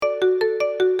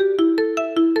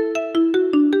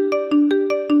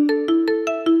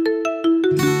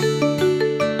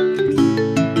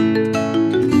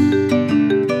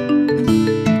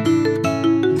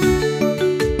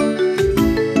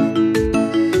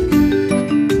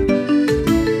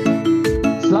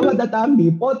datang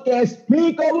di podcast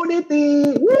Mi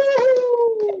Community.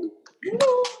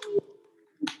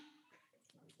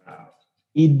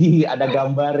 Idi, ada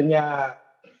gambarnya.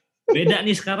 Beda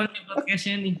nih sekarang nih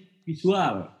podcastnya nih,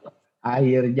 visual.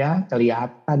 Akhirnya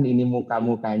kelihatan ini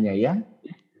muka-mukanya ya.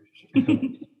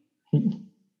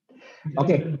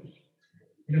 Oke.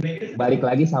 Balik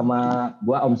lagi sama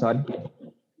gua Om Son.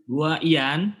 Gua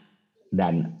Ian.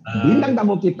 Dan bintang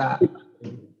tamu kita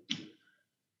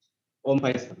Om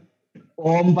Faizal.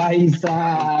 Om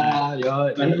Faizal. Yo,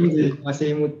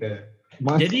 masih muda.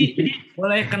 Jadi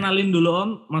boleh kenalin dulu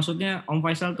Om, maksudnya Om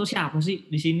Faizal tuh siapa sih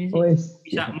di sini sih?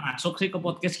 Bisa masuk sih ke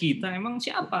podcast kita. Emang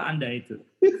siapa Anda itu?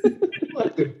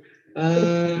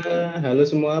 Halo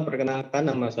semua, perkenalkan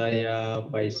nama saya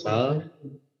Faizal.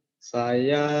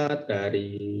 Saya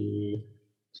dari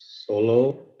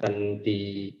Solo dan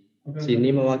di sini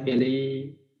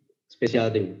mewakili special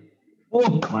team. Oh,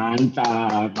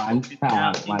 mantap.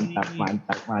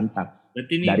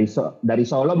 Berarti ini dari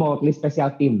Solo mewakili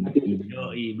special team.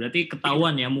 Yoi, berarti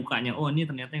ketahuan ya mukanya. Oh, ini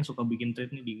ternyata yang suka bikin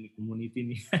tweet nih di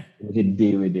community nih.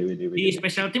 Di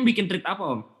special team bikin tweet apa,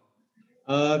 Om?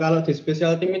 Kalau di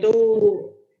special team itu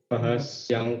bahas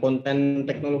yang konten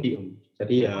teknologi, Om.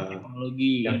 Jadi ya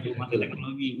teknologi,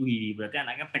 teknologi. Wih, berarti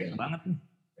anaknya tech banget nih.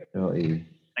 Yoi.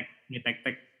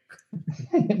 Tech.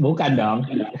 Bukan dong.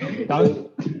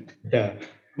 Kalau ya.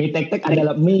 mie tek-tek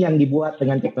adalah mie yang dibuat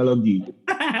dengan teknologi.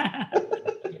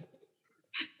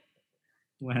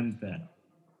 Mantap.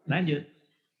 Lanjut.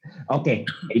 Oke,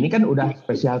 ini kan udah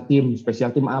special team.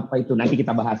 Special team apa itu? Nanti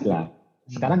kita bahas lah.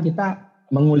 Sekarang kita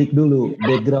mengulik dulu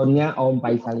background-nya Om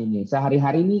Faizal ini.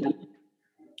 Sehari-hari ini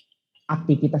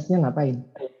aktivitasnya ngapain?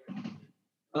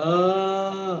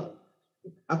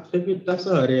 Aktivitas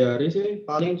sehari-hari sih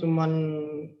paling cuman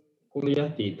kuliah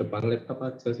di depan laptop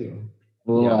aja sih.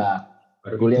 Wah,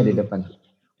 kuliah di depan.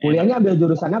 Kuliahnya ambil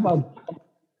jurusan apa, Om?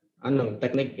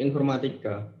 Teknik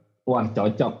informatika. Wah,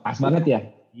 cocok. Pas banget ya?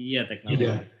 Iya, teknologi.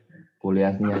 Iya.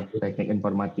 Kuliahnya teknik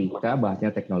informatika,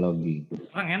 bahasnya teknologi.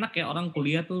 Orang enak ya, orang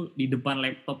kuliah tuh di depan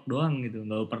laptop doang gitu.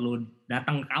 Nggak perlu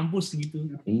datang ke kampus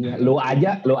gitu. Iya, lo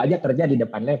aja kerja di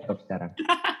depan laptop sekarang.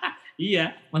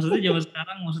 Iya, maksudnya zaman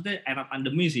sekarang, maksudnya era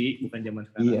pandemi sih, bukan zaman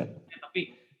sekarang. Iya. Tapi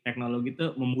teknologi itu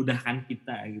memudahkan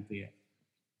kita gitu ya.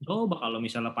 Coba kalau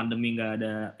misalnya pandemi nggak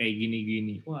ada kayak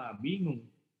gini-gini, wah bingung.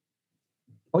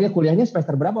 Oh ya, kuliahnya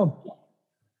semester berapa, Om?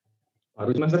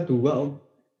 Baru semester 2, Om.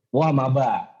 Wah,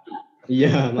 maba.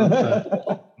 Iya, maba.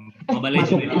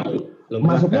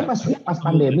 Masuknya pas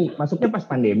pandemi. Masuknya pas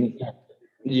pandemi.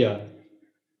 Iya,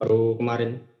 baru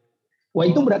kemarin. Wah,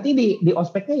 itu berarti di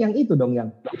ospeknya yang itu dong,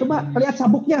 yang coba lihat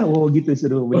sabuknya. Oh gitu,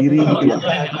 suruh berdiri gitu ya.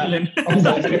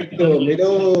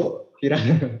 Itu kira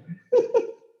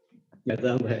nggak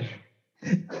sampai.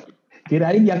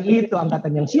 Kirain yang itu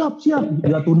angkatan yang siap.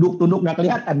 Dia tunduk nggak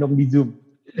kelihatan dong di Zoom.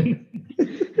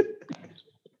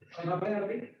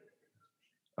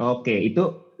 Oke, itu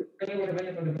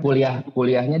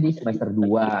kuliahnya di semester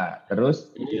 2.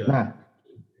 Terus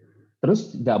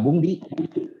terus gabung di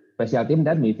special team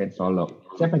dan Mi Fan Solo.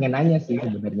 Saya pengen nanya sih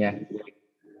sebenarnya.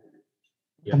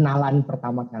 Kenalan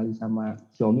pertama kali sama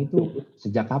Xiaomi itu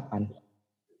sejak kapan?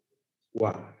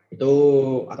 Wah, itu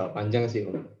agak panjang sih,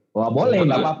 Om. Wah, boleh,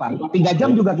 nggak apa-apa. 3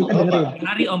 jam juga kita dengerin.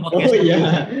 Hari Om podcast. Oh iya,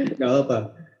 nggak apa-apa.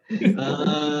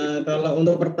 Kalau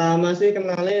untuk pertama sih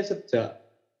kenalnya sejak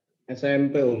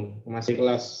SMP, Om. Masih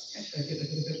kelas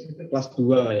 2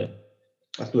 ya.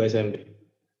 Kelas 2 SMP.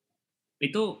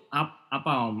 Itu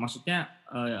apa Om? Maksudnya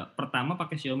pertama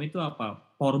pakai Xiaomi itu apa?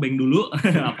 Powerbank dulu?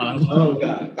 Apa langsung? Oh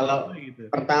enggak. Kalau gitu.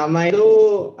 Pertama itu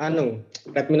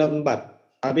Redmi Note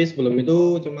 4. Tapi sebelum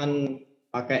itu cuman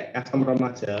pakai custom ROM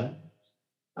aja.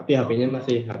 Tapi HP-nya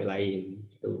masih HP lain.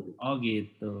 Gitu. Oh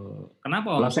gitu.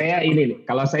 Kenapa Om?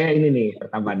 Kalau saya ini nih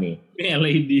pertama nih.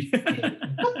 LED.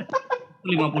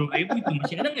 50.000 itu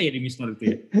masih ada nggak ya di Misnor itu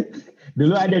ya?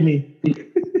 Dulu ada nih.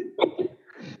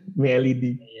 Mi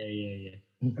LED. Iya.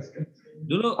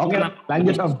 Dulu oke,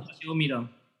 lanjut Om. Xiaomi dong.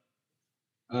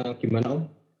 Gimana Om?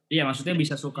 Iya, maksudnya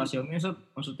bisa suka Xiaomi.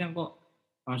 Maksudnya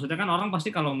kan orang pasti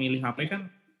kalau milih HP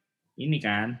kan ini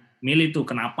kan, milih tuh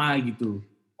kenapa gitu.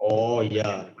 Oh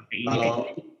iya. Kalau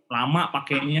lama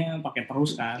pakainya pakai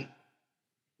terus kan.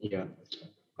 Iya.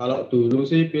 Kalau dulu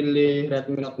sih pilih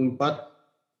Redmi Note 4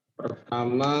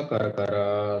 pertama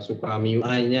gara-gara suka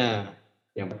MIUI-nya.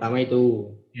 Yang pertama itu.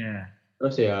 Iya.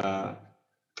 Terus ya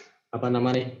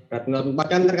Redmi Note 4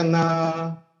 kan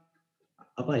terkenal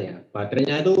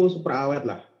baterainya itu super awet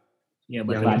lah. Iya,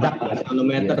 baterai 4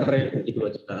 nanometer di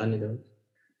 2 jutaan itu.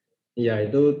 Iya,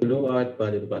 itu dulu awet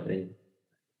banget itu baterainya.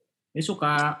 Ini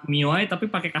suka MIUI tapi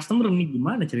pakai custom ROM nih,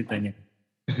 gimana ceritanya?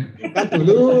 Kan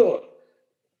dulu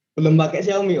Belum pakai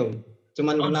Xiaomi Om.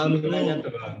 Cuman kenal MIUI-nya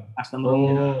doang.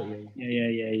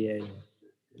 Iya.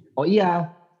 Oh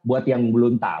iya, buat yang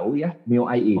belum tahu ya,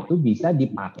 MIUI itu bisa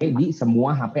dipakai di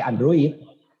semua HP Android.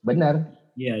 Bener.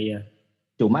 Iya.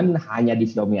 Cuman hanya di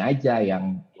Xiaomi aja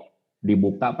yang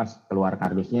dibuka pas keluar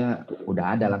kardusnya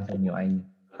udah ada langsung MIUI-nya.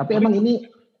 Tapi emang ini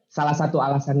salah satu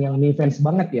alasan yang Mi fans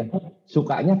banget ya.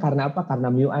 Sukanya karena apa?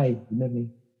 Karena MIUI. Bener nih.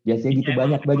 Biasanya gitu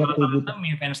banyak tuh gitu.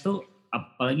 Mi fans tuh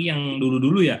apalagi yang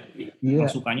dulu-dulu ya. Iya.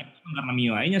 Sukanya karena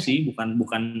MIUI-nya sih, bukan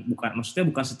maksudnya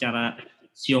bukan secara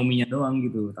Xiaomi-nya doang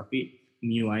gitu, tapi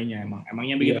MIUI-nya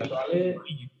emangnya begitu.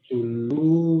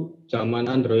 Dulu zaman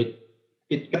Android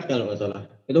KitKat kalau nggak salah.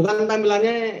 Itu kan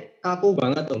tampilannya kaku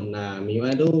banget Om. Nah,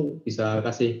 MIUI itu bisa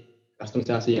kasih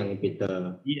customisasi yang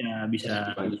beda. Iya,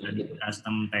 bisa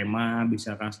custom tema,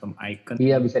 bisa custom icon.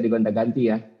 Iya, bisa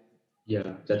digonta-ganti ya.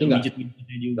 Iya, jadi nggak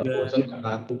juga. bosan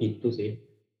aku gitu sih.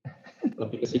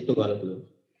 Lebih ke situ kalau dulu.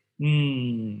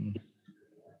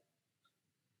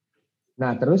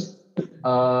 Nah, terus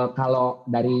kalau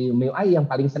dari MIUI yang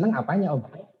paling seneng apanya Om?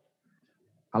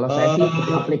 Kalau saya sih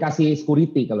aplikasi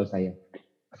security kalau saya.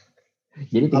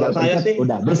 Jadi tinggal pencet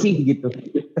udah bersih gitu.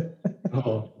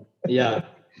 Oh, iya.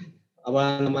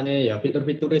 Apa namanya ya,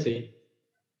 fitur-fiturnya sih.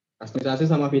 Customisasi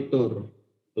sama fitur.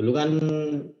 Dulu kan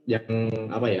yang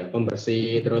apa ya,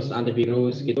 pembersih terus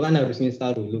antivirus gitu kan harus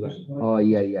install dulu kan. Oh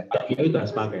iya. Tapi itu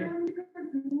harus pakai.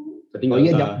 Jadi oh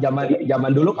iya,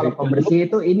 zaman dulu kalau pembersih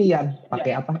itu ini ya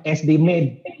pakai apa? SD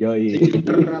made. Yoi.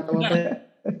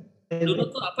 Dulu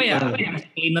tuh apa ya?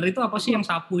 Cleaner itu apa sih yang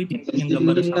sapu itu? Yang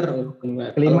gambar sapu.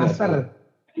 Clean Master.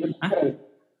 Hah?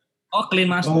 Oh, Clean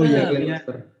Master. Oh iya, Clean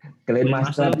Master. Clean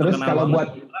Master. Terus kalau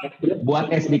buat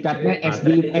SD card-nya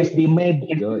SD made.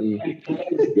 Yoi.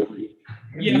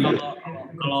 Iya,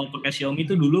 kalau pakai Xiaomi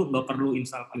itu dulu nggak perlu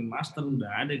install Clean Master,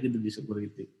 udah ada gitu di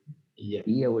security.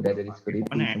 Iya, udah ada di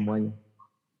security semuanya.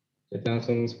 Jadi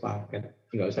langsung sepaket,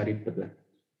 nggak usah ribet lah.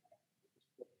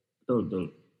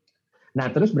 Betul. Nah,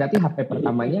 terus berarti HP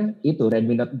pertamanya itu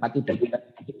Redmi Note 4 itu?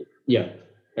 Iya,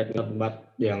 Redmi Note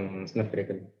 4 yang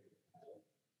Snapdragon.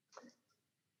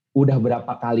 Udah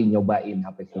berapa kali nyobain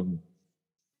HP Xiaomi?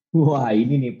 Wah,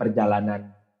 ini nih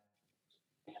perjalanan.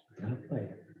 Berapa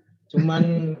ya? Cuman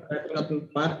Redmi Note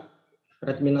 4,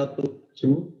 Redmi Note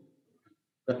 7,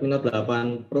 Redmi Note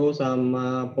 8 Pro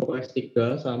sama Poco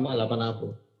X3 sama 8A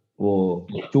Pro. Wow,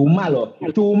 cuma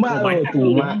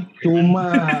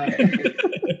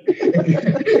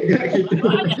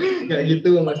Gak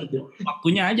gitu maksudnya.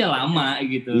 Waktunya aja lama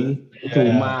gitu.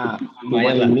 Cuma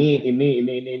ini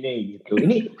gitu.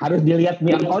 Ini harus dilihat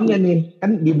Mi account-nya nih.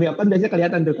 Kan di Mi account biasanya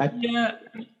kelihatan tuh kan. Iya.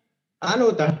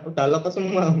 Udah lock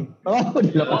semua.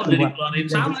 Udah dikeluarin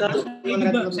sama.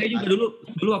 Saya juga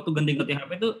dulu waktu ganti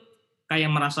HP itu kayak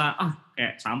merasa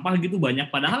kayak sampah gitu banyak,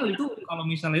 padahal itu kalau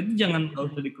misalnya itu nggak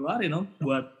usah dikeluarin Om,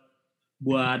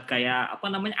 buat kayak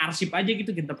apa namanya arsip aja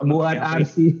gitu kita buat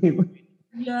arsip.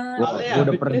 Iya.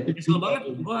 Udah pernah kesel banget,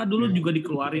 gua dulu juga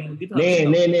dikeluarin gitu. Nih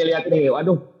lihat nih,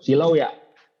 waduh silau ya.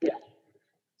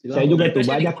 Saya juga tuh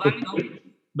banyak tuh.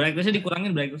 Brightness-nya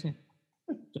dikurangin brightness-nya.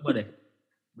 Coba deh.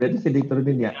 Berarti sedikit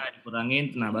turunin ya? Nah,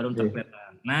 dikurangin, nah baru kelihatan.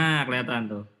 Nah, kelihatan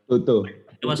tuh. Tuh.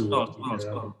 Coba scroll.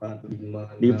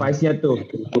 Device-nya tuh,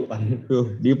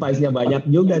 device-nya banyak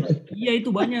juga tuh. Iya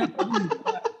itu banyak.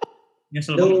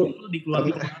 Nyesel banget itu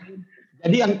dikeluarin.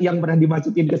 Jadi yang pernah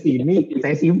dimasukin ke sini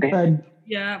saya simpan.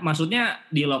 Iya, maksudnya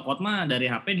di logout mah dari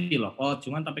HP di logout,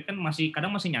 cuman tapi kan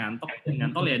kadang masih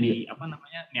nyantol ya di apa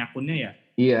namanya nih akunnya ya.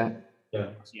 Iya.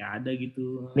 Masih ada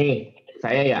gitu. Nih,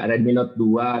 saya ya Redmi Note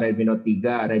 2, Redmi Note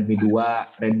 3, Redmi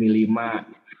 2, Redmi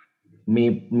 5,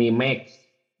 Mi Max,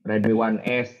 Redmi One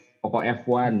S, Poco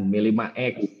F1, Mi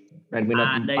 5X, Redmi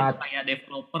Note 4. Ada yang kayak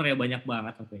developer ya banyak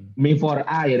banget HP-nya. Mi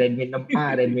 4A, Redmi 6A,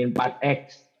 Redmi 4X,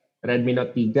 Redmi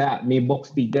Note 3, Mi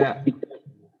Box 3,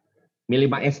 Mi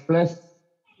 5S Plus,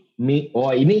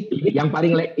 ini yang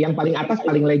paling atas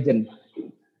paling legend.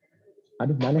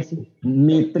 Aduh, mana sih?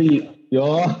 Mi 3.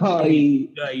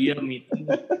 Iya Mi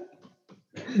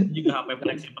 3. Juga HP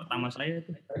flagship pertama saya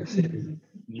tuh.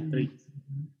 Mi 3.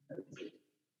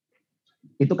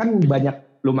 Itu kan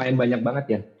lumayan banyak banget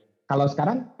ya. Kalau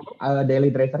sekarang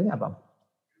daily driver-nya apa?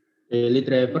 Daily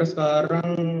driver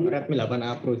sekarang Redmi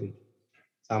 8A Pro sih.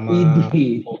 Sama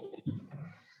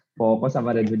Poco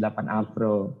sama Redmi 8A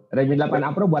Pro. Redmi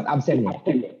 8A Pro buat absen ya?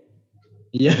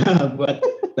 Iya, buat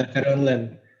belajar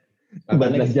online.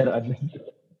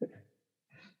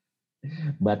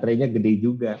 Baterainya gede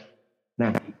juga.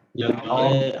 Nah,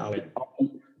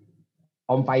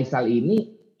 Om Faizal ini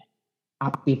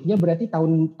aktifnya berarti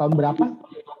tahun berapa?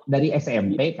 Dari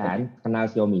SMP kan, kenal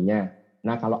Xiaomi-nya.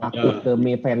 Nah, kalau aktif ke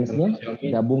Mi Fans-nya,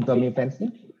 gabung ke Mi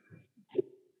Fans-nya?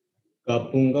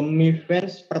 gabung ke Mi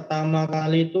Fans pertama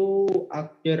kali itu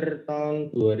akhir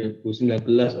tahun 2019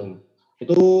 Om.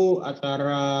 Itu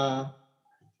acara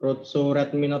roadshow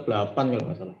Redmi Note 8 kalau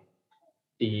nggak salah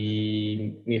di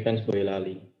Mi Fans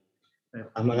Boyolali.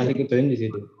 Pertama kali aku join di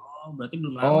situ. Oh, berarti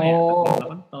belum lama ya?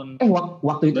 Tahun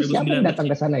waktu itu siapa yang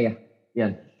datang ke sana ya?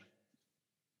 Yan?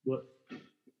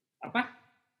 Apa?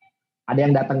 Ada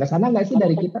yang datang ke sana nggak sih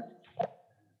dari kita?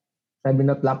 Redmi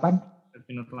Note 8?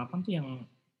 Redmi Note 8 tuh yang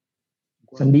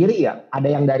sendiri ya? Ada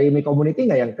yang dari Mi Community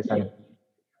nggak yang ke sana?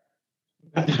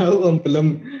 Nggak tahu Om, belum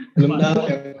tahu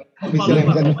yang bisa yang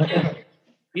sana.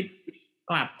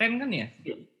 Klaten kan ya?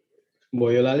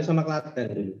 Boyolali sama Klaten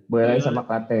dulu. Boyolali sama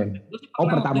Klaten. Oh,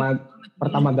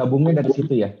 pertama gabungnya dari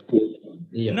situ ya?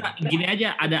 Iya. Enggak, gini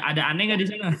aja, ada aneh nggak di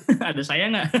sana? Ada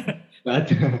saya nggak? Nggak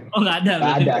ada. Oh, nggak ada.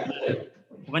 Nggak ada.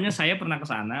 Pokoknya saya pernah ke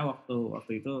sana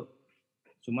waktu itu.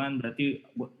 Cuman berarti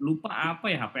lupa apa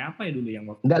ya, HP apa ya dulu yang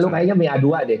waktu. Enggak, lu kayaknya Mi A2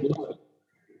 deh.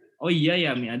 Oh iya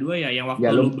ya, Mi A2 ya, yang waktu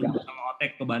lu sama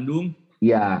Otek ke Bandung.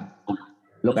 Iya.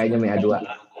 Lu kayaknya Mi A2.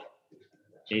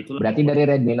 Ya itulah. Berarti dari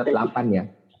Redmi Note 8 ya?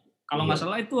 Kalau nggak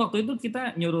salah itu waktu itu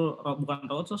kita nyuruh bukan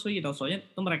roadshow sih, roadshow-nya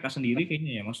itu mereka sendiri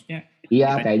kayaknya ya, maksudnya.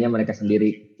 Iya, kayaknya mereka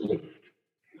sendiri.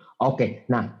 Oke,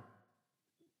 nah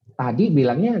tadi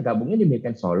bilangnya gabungnya di Mi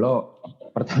Fans Solo.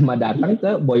 Pertama datang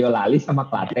ke Boyolali sama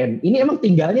Klaten. Ini emang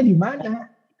tinggalnya di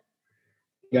mana?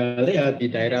 Tinggalnya ya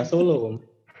di daerah Solo.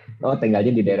 Oh,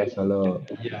 tinggalnya di daerah Solo.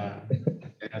 Iya,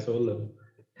 daerah Solo.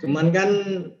 Cuman kan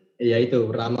ya itu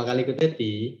pertama kali ikutnya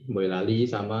di Boyolali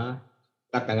sama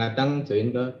kadang-kadang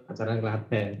join ke acara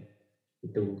Klaten.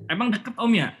 Itu. Emang deket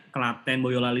Om ya? Klaten,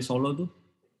 Boyolali, Solo tuh?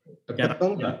 Deket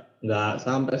Om nggak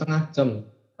sampai setengah jam.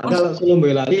 Kalau Solo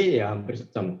Boyolali ya hampir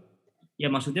sejam. Ya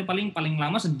maksudnya paling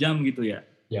lama sejam gitu ya?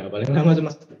 Ya paling lama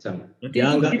cuma sejam. Berarti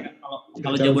ya enggak.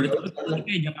 Kalau Jabodetabek itu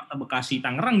kayak Jakarta, Bekasi,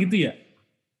 Tangerang gitu ya?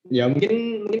 Ya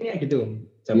mungkin ya gitu.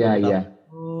 Iya.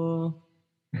 Oh.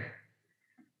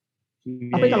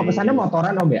 Tapi kalau ke sana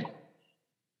motoran Om ya?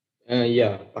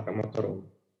 Iya, pakai motor Om.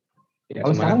 Ya,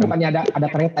 kalau sekarang bukannya ada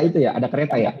kereta itu ya? Ada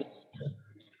kereta ya?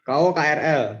 Kau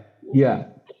KRL.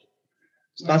 Iya.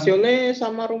 Stasiunnya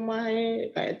sama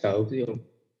rumahnya kayak jauh sih Om.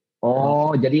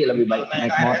 Oh, jadi lebih baik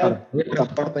naik motor.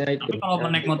 Tapi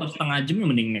kalau naik motor setengah jam, ya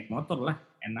mending naik motor lah,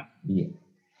 enak.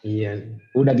 Iya.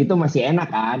 Udah gitu masih enak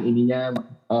kan, ininya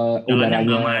udaranya.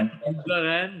 Jalannya juga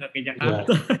kan, nggak kayak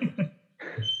Jakarta.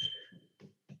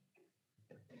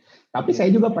 Tapi saya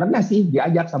juga pernah sih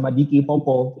diajak sama Diki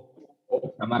Popo,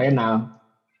 sama Renal.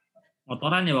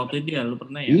 Motoran ya waktu itu ya, lu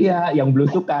pernah ya? Iya, yang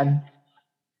belusukan.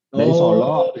 Dari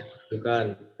Solo.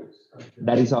 Bukan.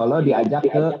 Dari Solo diajak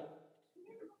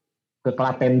ke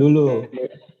Klaten dulu.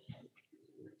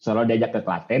 Solo diajak ke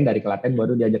Klaten, dari Klaten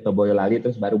baru diajak ke Boyolali,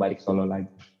 terus baru balik Solo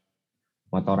lagi.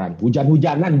 Motoran.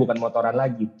 Hujan-hujanan, bukan motoran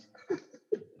lagi.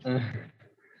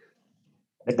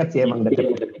 Deket sih, emang deket.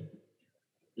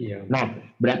 Iya. Nah,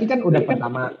 berarti kan udah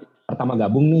pertama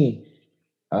gabung nih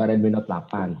Redmi Note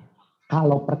 8.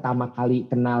 Kalau pertama kali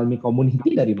kenal Mi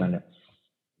Community dari mana?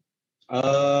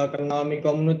 Kenal Mi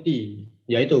Community,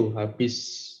 yaitu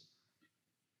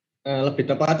lebih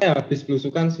tepatnya habis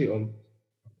belusukan sih Om.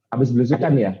 Habis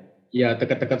belusukan ya? Ya,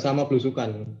 dekat-dekat sama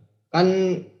belusukan. Kan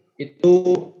itu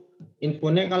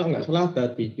infonya kalau nggak salah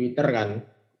ada di Twitter kan?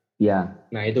 Iya.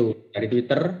 Nah itu dari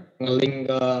Twitter nge-link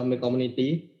ke Mi Community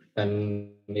dan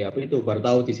ya itu baru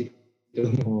tahu di situ.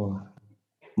 Oh,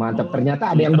 mantap.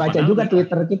 Ternyata ada yang baca juga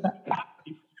Twitter kita.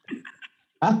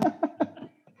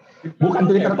 Bukan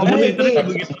Twitter community.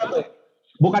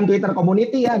 Bukan Twitter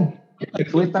community kan.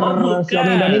 Twitter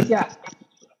Xiaomi Indonesia.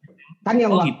 Kan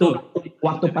yang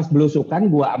waktu pas belusukan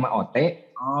gua sama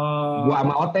Ote. Gua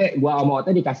sama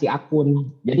Ote dikasih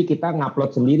akun. Jadi kita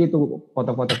ngupload sendiri tuh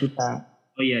foto-foto kita.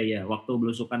 Oh iya, waktu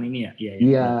belusukan ini ya.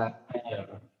 Iya.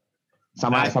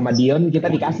 Sama Dion kita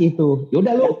dikasih tuh.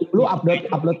 Yaudah lu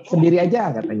upload sendiri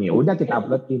aja katanya. Udah kita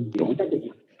uploadin.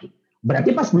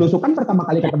 Berarti pas belusukan pertama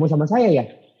kali ketemu sama saya ya?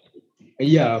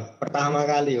 Iya, pertama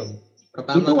kali Om.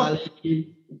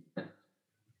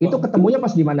 Itu ketemunya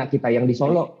pas di mana kita, yang di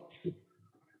Solo?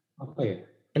 Apa ya?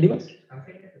 Tadi Mas?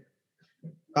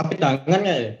 Kafe Dangan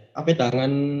ya? Kafe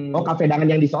Dangan. Oh, Kafe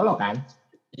Dangan yang di Solo kan?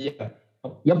 Iya.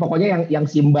 Ya pokoknya yang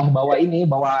Simbah bawa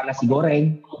nasi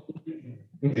goreng.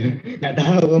 Nggak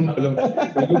tahu Om, belum.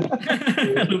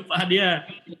 Lupa dia.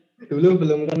 Dulu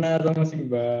belum kenal sama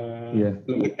Simbah. Iya.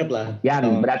 Belum dekat lah.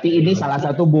 Yan, berarti ini salah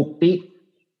satu bukti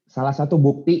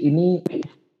ini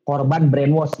korban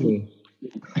brainwash nih.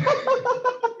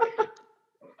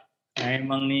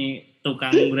 Emang nih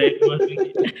tukang brainwash ini.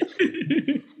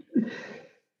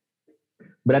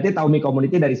 Berarti tahu Mi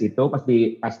Community dari situ pas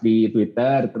di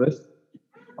Twitter, terus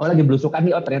Oh lagi belusukan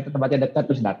nih, oh ternyata tempatnya dekat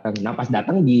terus datang. Nah pas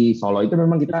datang di Solo itu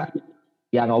memang kita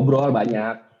ya ngobrol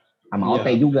banyak sama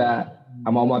OT juga,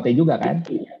 sama Om OT juga kan?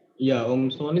 Iya, Om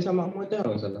Sony sama Om Moderator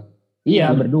kalau nggak salah. Iya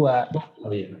berdua.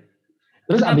 Oh iya.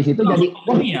 Terus abis itu jadi,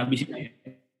 iya abis itu ya.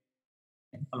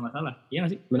 Kalau nggak salah, iya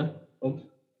nggak sih? Gimana? Om?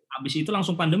 Abis itu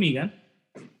langsung pandemi kan?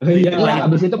 Iya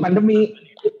abis itu pandemi.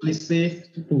 Selisih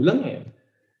bulan ya?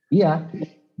 Iya,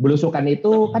 belusukan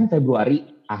itu kan Februari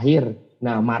akhir.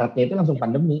 Nah Maretnya itu langsung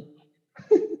pandemi.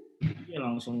 Iya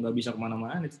langsung nggak bisa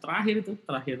kemana-mana. Itu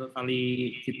terakhir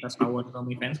kali kita sahur ke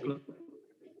Mi Fan Club.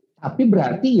 Tapi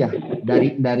berarti ya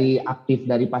dari aktif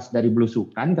dari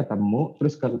belusukan ketemu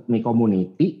terus ke Mi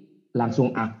Community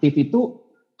langsung aktif itu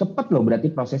cepet loh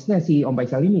berarti prosesnya si Om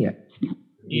Faizal ini ya.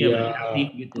 Iya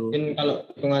aktif gitu. Mungkin kalau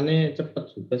hitungannya cepet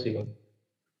juga sih Om.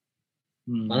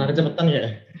 Malah kecepetan ya.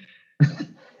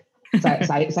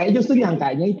 saya justru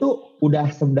nyangkanya itu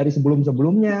udah dari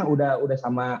sebelumnya udah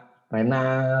sama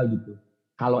Renal gitu.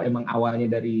 Kalau emang awalnya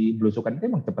dari belusukan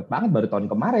itu emang cepet banget baru tahun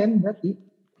kemarin berarti.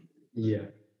 Iya.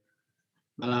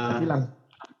 Malah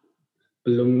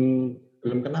belum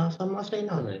kenal sama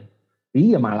Renal ya.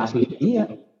 Iya malah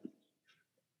iya.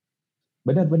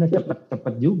 Benar-benar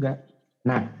cepet juga.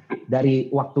 Nah dari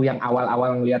waktu yang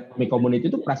awal-awal ngeliat Mi Community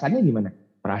itu perasaannya gimana?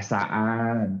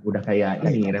 Perasaan udah kayak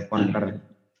ini reporter.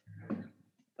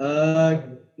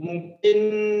 Mungkin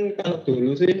kalau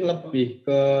dulu sih lebih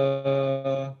ke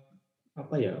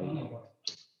apa ya,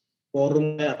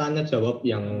 forum kayak tanya jawab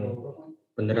yang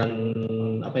beneran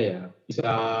apa ya bisa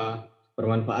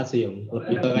bermanfaat sih Om.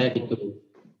 Lebih ke kayak gitu.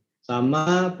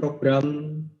 Sama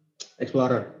program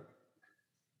Explorer.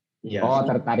 Ya. Oh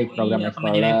tertarik program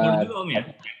Explorer. Pernah jadi Explorer juga Om ya?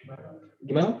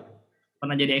 Gimana?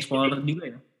 Pernah jadi Explorer juga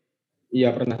ya? Iya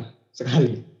pernah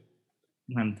sekali.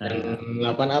 Mantap. Yang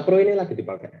 8 April ini lagi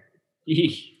dipakai.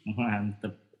 Ih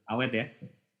mantep. Awet ya?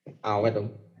 Awet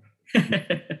Om.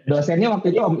 Dosennya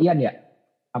waktu itu Om Ian ya?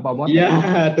 Apa Om? Iya,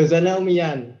 dosennya Om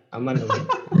Ian. Aman Om.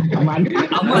 Aman.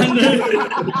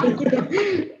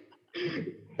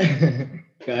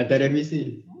 Gak ada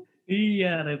revisi.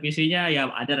 Iya, revisinya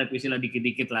ya ada revisi lah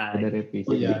dikit-dikit lah. Ada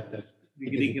revisi. Iya, ada.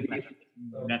 Dikit-dikit lah.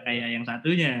 Enggak kayak yang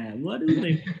satunya.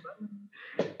 Waduh.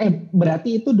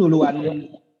 Berarti itu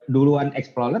duluan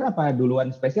Explorer apa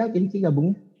duluan Special Team sih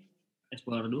gabungnya?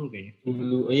 Explorer dulu kayaknya.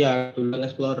 Duluan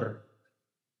Explorer.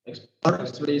 Explorer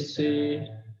selisih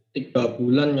 3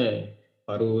 bulan ya,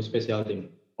 baru Special Team.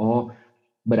 Oh,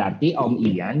 berarti Om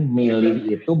Ian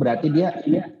milih itu berarti dia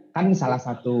kan salah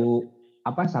satu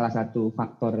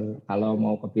faktor kalau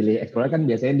mau kepilih Explorer kan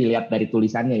biasanya dilihat dari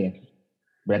tulisannya ya.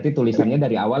 Berarti tulisannya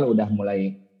dari awal udah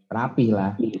mulai rapih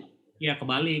lah. Iya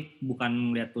kebalik, bukan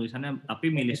lihat tulisannya,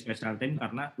 tapi milih special team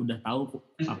karena udah tahu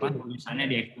apa tulisannya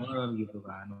di Explorer gitu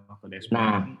kan. Waktu di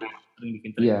Explorer sering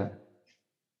bikin training. Iya.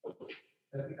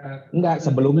 Enggak,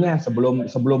 sebelum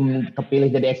kepilih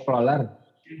jadi Explorer.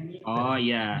 Oh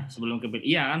iya, sebelum kepilih.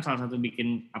 Iya kan salah satu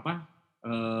bikin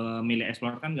milih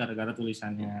Explorer kan gara-gara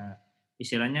tulisannya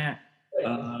istilahnya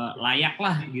layak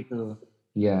lah gitu.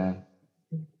 Iya.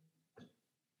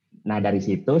 Nah dari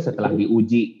situ setelah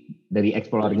diuji dari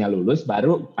Explorer-nya lulus,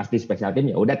 baru pasti special team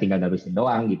ya udah tinggal nerusin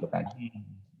doang gitu kan.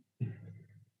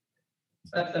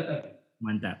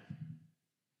 Mantap.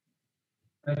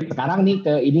 Sekarang nih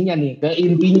ke intinya.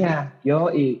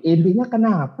 Intinya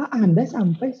kenapa Anda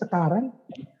sampai sekarang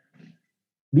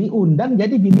diundang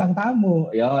jadi bintang tamu?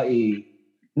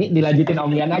 Ini dilanjutin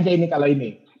Om Ian aja ini kalau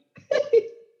ini.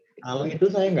 Kalau itu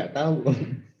saya nggak tahu.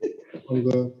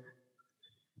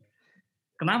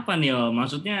 Kenapa nih Om?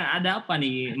 Maksudnya ada apa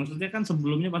nih? Maksudnya kan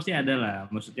sebelumnya pasti ada lah.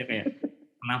 Maksudnya kayak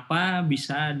kenapa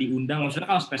bisa diundang? Maksudnya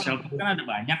kalau special kan ada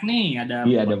banyak nih. Ada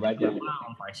banyak.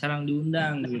 Om Faizal yang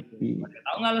diundang gitu.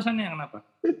 Tahu nggak alasannya kenapa?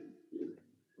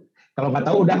 Kalau nggak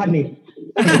tahu udahan nih.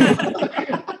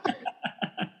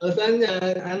 Alasannya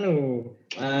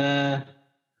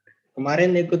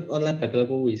kemarin ikut online battle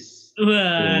quiz.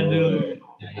 Waduh.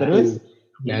 Terus?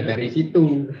 Ya dari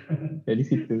situ.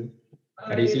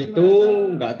 Dari situ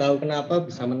nggak tahu kenapa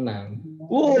bisa menang.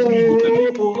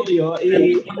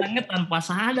 Menangnya tanpa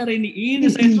sadar ini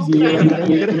saya suka.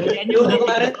 Rianya udah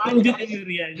lanjut ini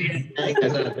Rianya.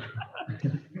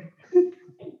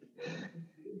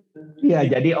 Iya,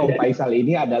 jadi Om Faizal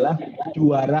ini adalah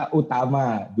juara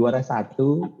utama, juara 1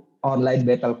 online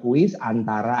battle quiz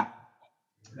antara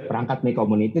perangkat Mi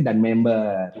Community dan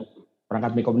member.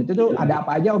 Perangkat Mi Community itu ada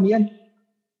apa aja Om Ian?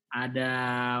 Ada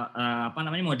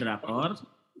moderator,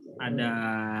 ada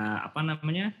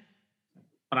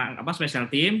special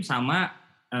team sama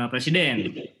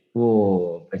presiden.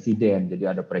 Presiden. Jadi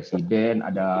ada presiden,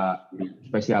 ada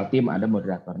special team, ada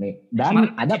moderator nih.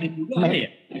 Dan ada juga ada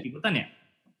ya? Ikutan ya?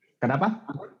 Kenapa?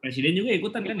 Presiden juga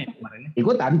ikutan kan ya kemarin?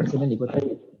 Ikutan, Presiden ikutan.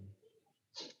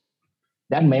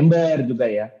 Dan member juga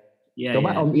ya. Iya,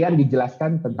 Coba Om Ian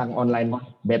dijelaskan tentang online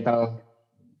battle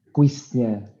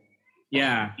quiz-nya.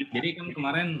 Ya, jadi kan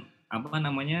kemarin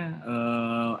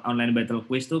online battle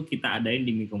quiz tuh kita adain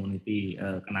di Mi Community.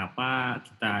 Kenapa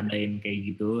kita adain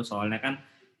kayak gitu? Soalnya kan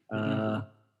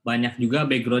banyak juga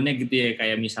backgroundnya gitu ya,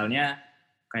 kayak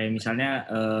misalnya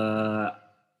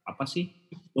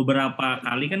beberapa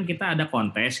kali kan kita ada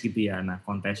kontes gitu ya. Nah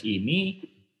kontes ini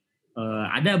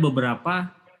ada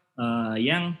beberapa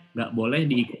yang nggak boleh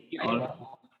diikuti oleh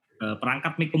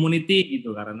perangkat Mi Community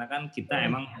gitu, karena kan kita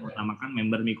emang menamakan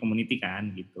member Mi Community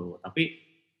kan gitu. Tapi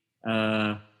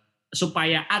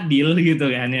supaya adil gitu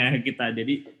kan ya kita,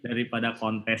 jadi daripada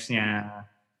kontesnya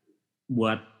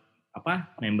buat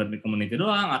member Mi Community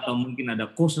doang atau mungkin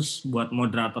ada khusus buat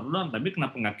moderator doang, tapi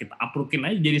kenapa nggak kita aprukin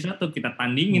aja jadi satu, kita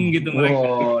tandingin gitu mereka.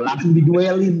 Langsung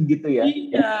diduelin gitu ya.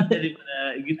 Iya, daripada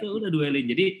gitu udah duelin.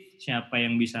 Jadi siapa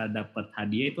yang bisa dapat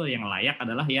hadiah itu yang layak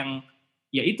adalah yang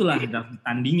ya itulah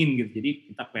ditandingin gitu.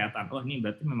 Jadi kita kelihatan ini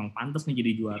berarti memang pantas nih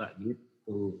jadi juara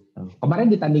gitu. Kemarin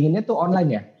ditandinginnya tuh online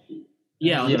ya?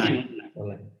 Iya,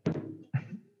 online.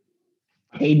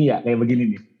 Kayak ini ya, kayak begini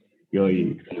nih.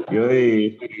 Yoi.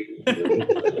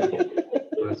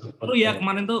 Seru ya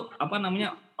kemarin tuh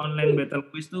online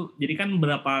battle quiz tuh. Jadi kan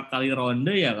berapa kali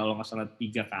ronde ya, kalau nggak salah 3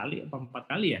 kali apa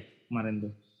 4 kali ya kemarin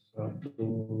tuh.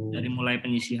 Dari mulai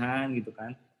penyisihan gitu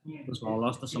kan, terus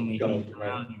lolos terus semifinal,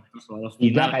 terus lolos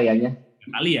final. 3 kayaknya.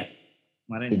 3 kali ya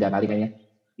kemarin. 3 kali kayaknya.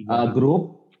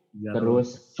 Grup,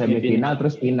 terus semifinal,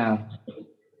 terus final.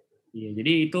 Iya,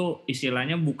 jadi itu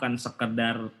istilahnya bukan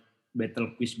sekedar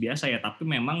battle quiz biasa ya, tapi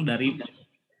memang dari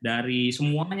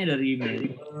semuanya, dari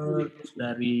member, terus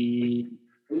dari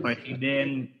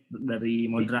presiden, dari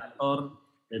moderator,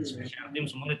 dan special team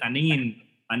semua ditandingin,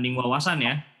 tanding wawasan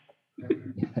ya.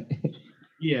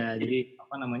 Iya, jadi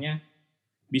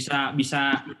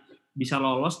bisa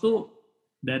lolos tuh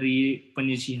dari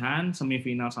penyisihan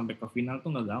semifinal sampai ke final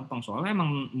tuh nggak gampang, soalnya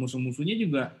emang musuh-musuhnya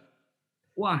juga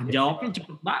jawabnya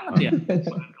cepet banget ya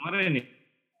kemarin nih.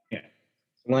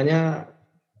 Semuanya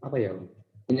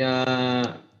punya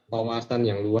wawasan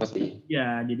yang luas sih.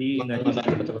 Ya, jadi nggak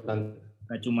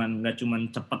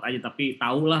cuman cepet aja, tapi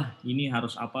tahulah ini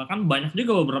harus apa. Kan banyak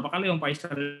juga beberapa kali yang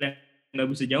Faizal yang nggak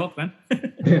bisa jawab kan.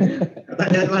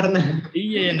 Pertanyaan warna.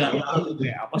 Iya, yang nggak tahu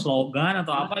kayak apa slogan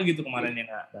atau apa gitu kemarin, yang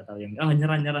nggak tahu, yang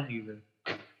nyerah gitu.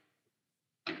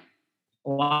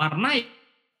 Warna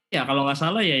ya kalau nggak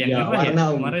salah ya yang nyerah warna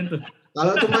ya kemarin tuh.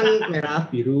 Kalau cuman merah,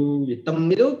 biru, hitam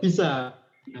itu bisa.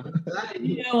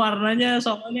 Iya, warnanya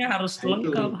soalnya harus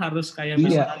lengkap, harus kayak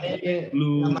misalnya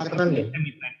blue,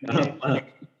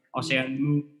 ocean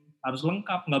blue, harus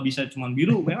lengkap, nggak bisa cuma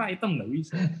biru, merah, hitam, nggak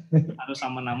bisa, harus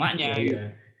sama namanya.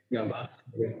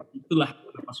 Itulah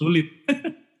kenapa sulit.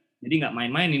 Jadi nggak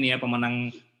main-main ini ya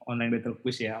pemenang online battle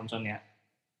quiz ya, Om Son ya.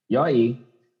 Yoi,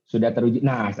 sudah teruji.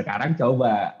 Nah sekarang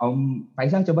coba Om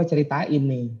Faizal coba ceritain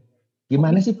nih,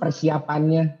 gimana sih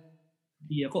persiapannya?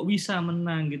 Iya, kok bisa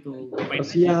menang gitu?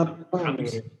 Persiapan.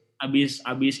 Abis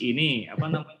ini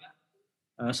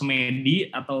semedi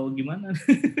atau gimana?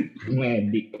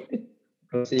 Semedi.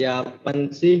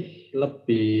 Persiapan sih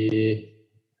lebih,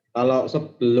 kalau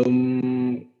sebelum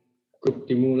grup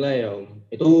dimulai ya Om,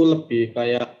 itu lebih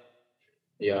kayak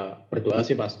ya berdoa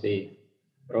sih pasti.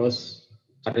 Terus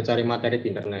cari-cari materi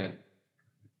di internet.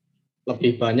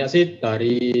 Lebih banyak sih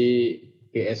dari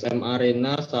GSM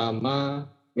Arena sama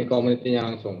Mi Community-nya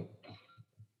langsung.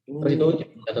 Terus itu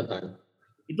catatan.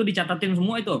 Itu dicatatin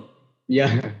semua itu? Ya.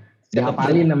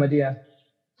 Dihafalin sama dia.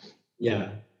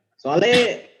 Ya.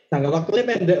 Soalnya jangka waktunya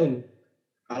pendek Om.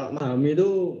 Kalau memahami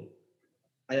itu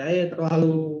kayaknya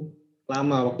terlalu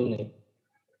lama waktunya.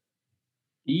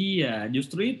 Iya,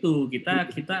 justru itu kita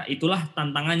itulah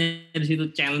tantangannya di situ,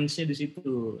 challenge-nya di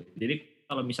situ. Jadi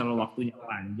kalau misalnya waktunya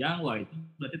panjang, itu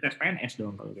berarti tes PNS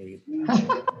dong kalau kayak gitu.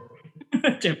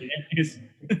 CPNS.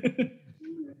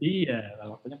 Iya,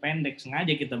 kalau waktunya pendek,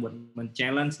 sengaja kita buat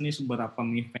men-challenge nih seberapa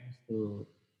Mi Fans tuh.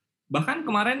 Bahkan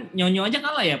kemarin Nyonyo aja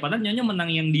kalah ya, padahal Nyonyo menang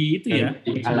yang di itu ya.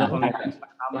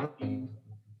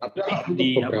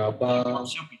 Di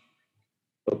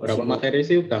beberapa materi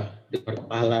sih udah di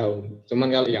kepala, cuman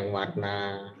kalau yang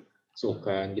warna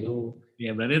slogan gitu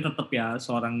ya berarti tetap ya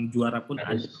seorang juara pun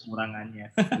ada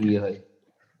kekurangannya. Iya.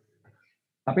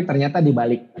 Tapi ternyata di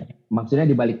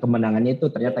balik kemenangannya itu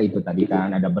ternyata itu tadi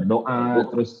kan ada berdoa,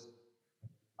 terus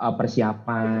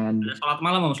persiapan. Ada sholat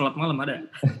malam ada.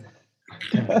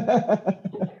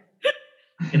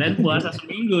 Kirain puasa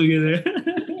seminggu gitu.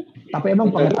 Tapi emang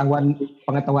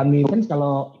pengetahuan Mi Fans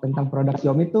kalau tentang produk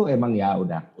Xiaomi itu emang ya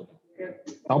udah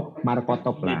top, Marco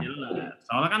top lah. Jelas.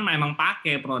 Soalnya kan memang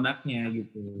pakai produknya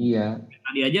gitu. Iya.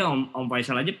 Tadi aja Om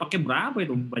Faisal aja pakai berapa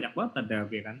itu? Banyak banget ada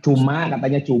kan.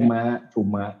 Katanya cuma.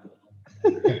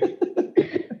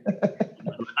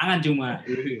 Tangan cuma.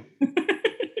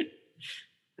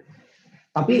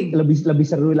 Tapi lebih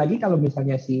seru lagi kalau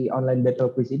misalnya si online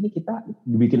battle quiz ini kita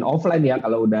dibikin offline ya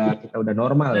kalau kita udah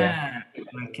normal ya.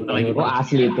 Kita lagi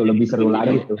asli itu lebih seru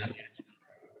lagi tuh.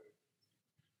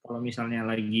 Kalau misalnya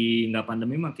lagi nggak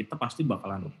pandemi mah kita pasti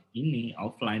bakalan ini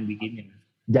offline bikinnya.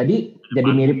 Jadi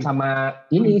mirip sama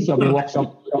ini Xiaomi Workshop.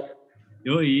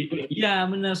 Yoi, iya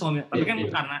benar Xiaomi. Tapi kan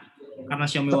karena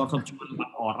Xiaomi Workshop cuma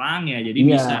 4 orang ya, jadi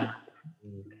bisa.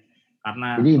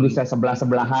 Jadi bisa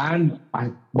sebelahan,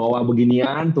 bawa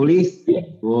beginian, tulis,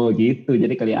 gitu.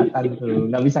 Jadi kelihatan tuh,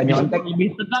 nggak bisa nyontek.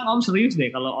 Lebih tegang Om, serius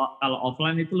deh. Kalau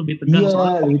offline itu lebih tegang.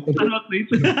 Iya, gitu. Waktu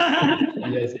itu.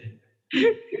 Iya sih.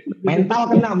 Mental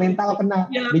kena.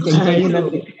 Ya, diceng-cengin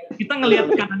nanti. Kita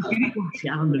ngelihat kanan kiri, wah si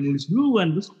Alan udah nulis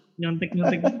duluan, terus nyontek.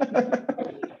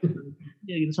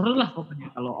 Ya gitu, seru lah pokoknya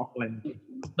kalau offline.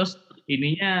 Terus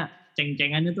ininya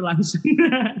ceng-cengannya tuh langsung.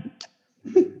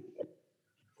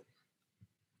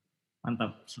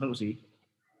 Mantap, seru sih.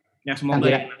 Ya semoga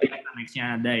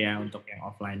next-nya ada ya untuk yang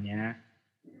offline-nya.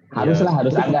 Harus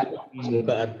ada.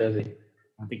 Semoga ada sih.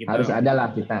 Nanti kita harus ada lah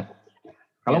kita.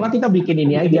 Kalau nggak kita bikin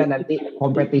ini aja nanti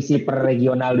kompetisi per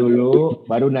regional dulu,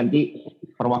 baru nanti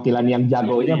perwakilan yang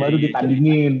jagonya baru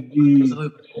ditandingin.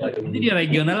 Nanti di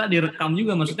regional direkam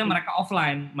juga, maksudnya mereka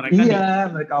offline.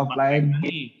 Mereka offline.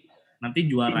 Nanti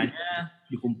juaranya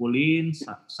dikumpulin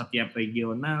setiap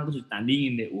regional terus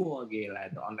ditandingin deh. Wah gila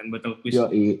itu online battle quiz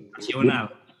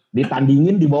nasional.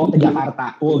 Ditandingin dibawa ke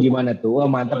Jakarta. Gimana tuh?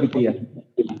 Mantap itu ya.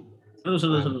 Seru.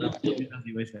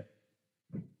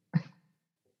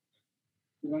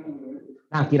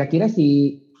 Nah, kira-kira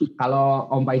kalau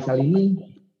Om Faisal ini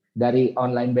dari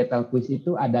online battle quiz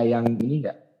itu ada yang ini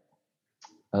enggak?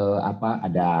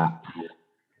 Ada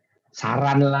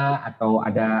saran lah atau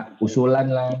ada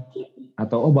usulan lah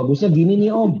atau bagusnya gini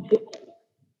nih Om.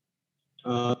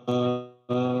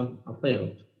 Apa ya?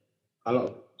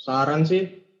 Kalau saran sih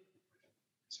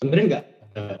sebenarnya enggak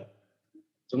ada.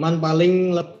 Cuman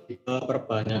paling lebih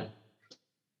perbanyak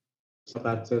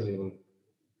saja sih.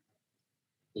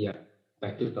 Iya,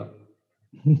 itu toh.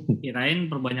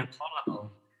 Kirain perbanyak sholat Om.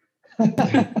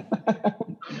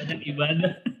 Banyak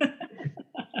ibadah.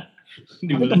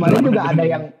 Kemarin juga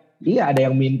ada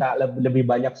yang minta lebih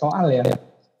banyak soal ya.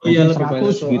 Iya,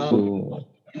 100 gitu.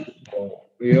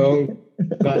 Yang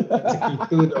enggak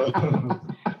segitu toh.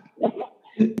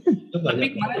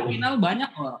 Tapi kemarin final banyak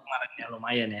loh kemarinnya,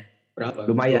 lumayan ya. Berapa?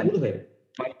 Lumayan. 20 ya?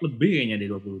 Lebih kayaknya deh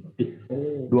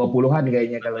 20. 20-an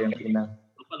kayaknya kalau yang final.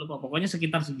 Lupa. Pokoknya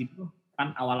sekitar segitu.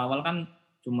 Kan awal-awal kan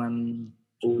cuman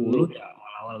 10 ya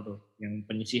awal-awal tuh yang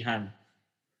penyisihan.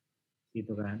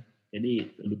 Gitu kan.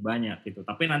 Jadi lebih banyak gitu.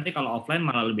 Tapi nanti kalau offline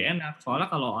malah lebih enak. Soalnya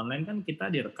kalau online kan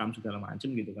kita direkam segala macam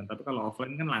gitu kan. Tapi kalau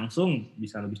offline kan langsung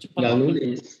bisa lebih cepat. Tinggal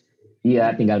nulis.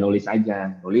 Iya, tinggal nulis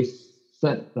aja. Nulis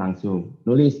langsung.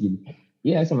 Nulis gitu.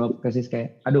 Iya, sama persis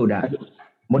kayak udah.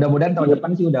 Mudah-mudahan tahun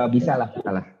depan sih udah bisa lah kita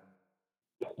lah.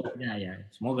 Ya.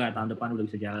 Semoga tahun depan udah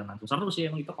bisa jalan langsung. Seru sih,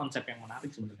 emang itu konsep yang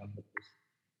menarik sebenarnya.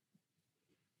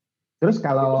 Terus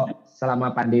kalau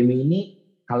selama pandemi ini,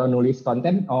 kalau nulis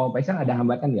konten, Faisal ada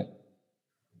hambatan nggak?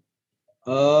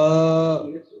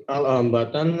 Kalau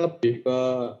hambatan lebih ke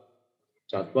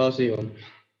jadwal sih Om.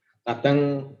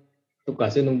 Kadang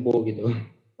tugasnya numpuk gitu.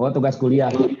 Tugas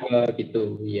kuliah.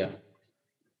 Gitu, iya.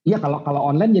 Iya, kalau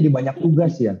online jadi banyak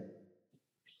tugas ya.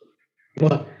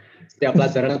 Wah, setiap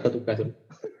pelajaran ada tugas.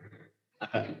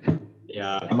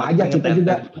 Ya, sama aja kita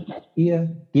juga. Iya,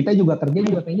 kita juga kerja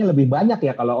juga kayaknya lebih banyak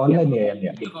ya kalau online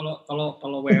ya. Iya,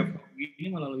 kalau WFH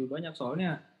gini malah lebih banyak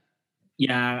soalnya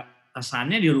ya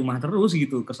kesannya di rumah terus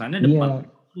gitu, kesannya depan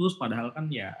terus padahal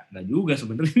kan ya enggak juga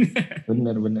sebenarnya.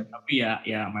 Benar. Tapi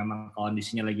ya memang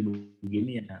kondisinya lagi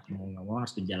begini ya mau nggak mau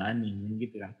harus dijalani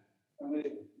gitu kan.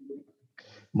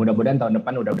 Mudah-mudahan tahun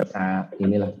depan udah bisa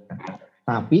inilah kita.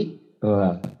 Tapi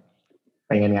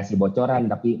pengen ngasih bocoran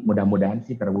tapi mudah-mudahan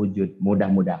sih terwujud.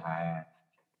 Mudah-mudahan.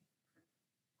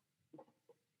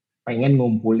 Pengen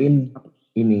ngumpulin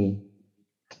ini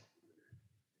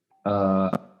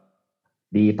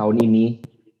di tahun ini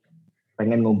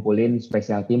pengen ngumpulin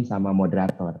special team sama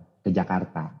moderator ke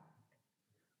Jakarta.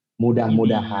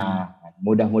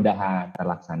 Mudah-mudahan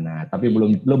terlaksana. Tapi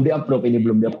belum di-approve ini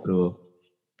belum di-approve.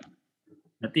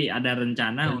 Berarti ada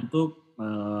rencana untuk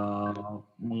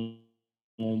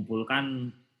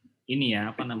mengumpulkan ini ya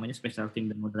special team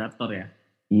dan moderator ya?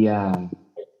 Iya.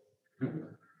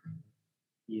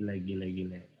 Gila.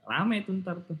 Rame tuh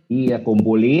ntar tuh. Iya,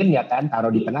 kumpulin ya kan,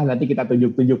 taruh di tengah, nanti kita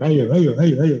tunjuk-tunjuk. Ayo.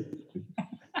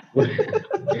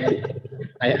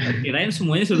 Kirain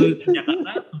semuanya suruh ke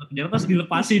Jakarta terus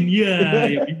dilepasin. Iya,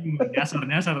 ya bingung.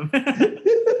 Nyasar.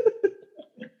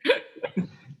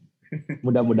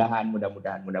 Mudah-mudahan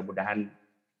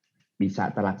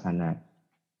bisa terlaksana.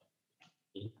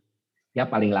 Ya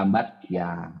paling lambat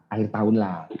ya akhir tahun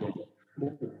lah.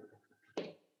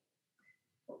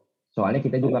 Soalnya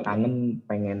kita juga kangen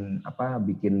pengen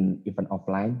bikin event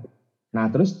offline. Nah,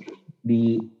 terus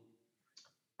di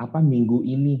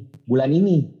bulan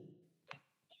ini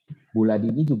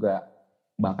juga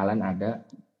bakalan ada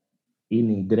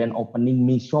grand opening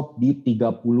Mi Shop di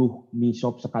 30 Mi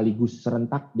Shop sekaligus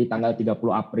serentak di tanggal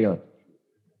 30 April.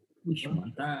 Wih,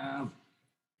 mantap.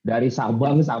 Dari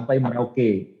Sabang sampai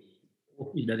Merauke.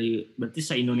 Berarti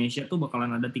se-Indonesia tuh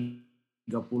bakalan ada 30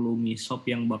 Mi Shop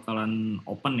yang bakalan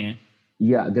open ya?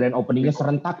 Iya, grand openingnya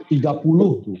serentak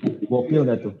 30 tuh. Gokil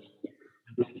dah tuh.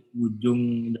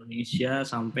 Ujung Indonesia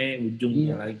sampai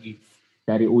ujungnya lagi.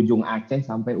 Dari ujung Aceh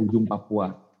sampai ujung Papua.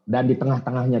 Dan di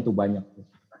tengah-tengahnya tuh banyak.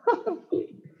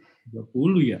 20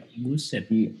 ya? Buset.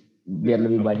 Biar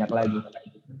lebih banyak lagi.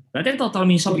 Berarti total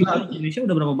Mi Shop itu di Indonesia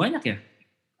udah berapa banyak ya?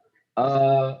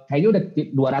 Kayaknya udah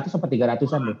 200 sampai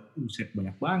 300-an deh. Buset,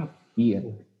 banyak banget. Iya.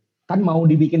 Kan mau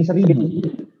dibikin 1000.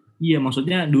 Iya,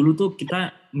 maksudnya dulu tuh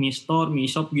kita Mi Store, Mi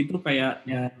Shop gitu kayak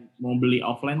mau beli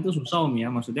offline tuh susah Om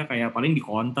ya. Maksudnya kayak paling di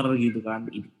counter gitu kan.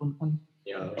 Itu pun kan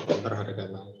ya counter harga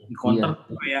di counter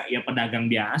kayak ya pedagang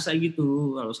biasa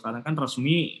gitu. Kalau sekarang kan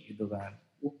resmi gitu kan.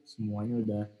 Semuanya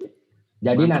udah.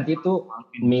 Jadi nanti tuh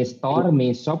Mi Store,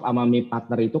 Mi Shop sama Mi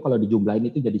Partner itu kalau dijumlahin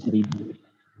itu jadi 1000.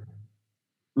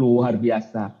 Luar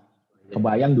biasa.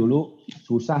 Kebayang dulu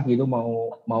susah gitu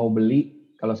mau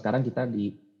beli, kalau sekarang kita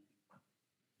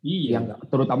yang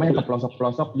terutama yang ke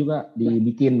pelosok-pelosok juga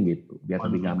dibikin gitu, biar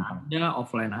lebih gampang. Ada,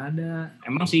 offline ada.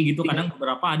 Emang sih gitu, kadang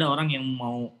beberapa ada orang yang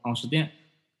maksudnya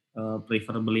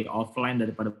prefer beli offline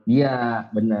daripada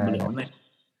beli online.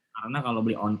 Karena kalau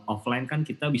beli offline kan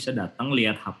kita bisa datang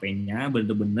lihat HP-nya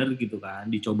bener-bener gitu kan,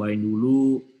 dicobain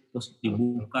dulu, terus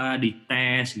dibuka,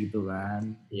 dites gitu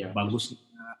kan. Iya. Bagus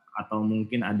atau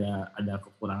mungkin ada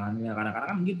kekurangannya. Kadang-kadang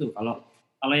kan gitu.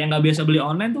 Kalau yang nggak biasa beli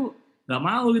online tuh nggak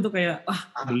mau gitu, kayak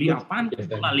beli apaan?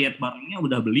 Nggak lihat barangnya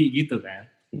udah beli gitu kan.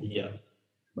 Iya.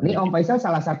 Ini Om Faizal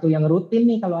salah satu yang rutin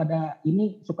nih kalau ada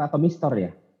ini suka ke Mi Store ya?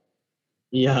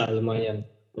 Iya, lumayan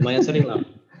sering lah.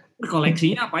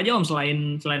 Koleksinya apa aja Om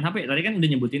selain HP? Tadi kan udah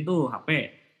nyebutin tuh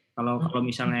HP. Kalau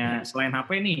misalnya selain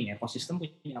HP nih, ekosistem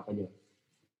punya apa aja?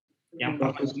 Yang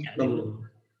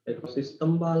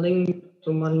ekosistem paling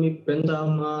cuman Mi Band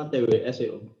sama TWS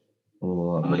ya Om.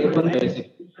 Oh,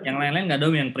 yang lain-lain nggak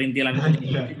dong, yang perintilan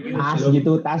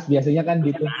tas biasanya kan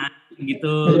gitu.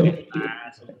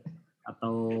 Tas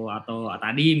atau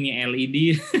tadi Mi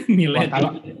LED, Mi LED.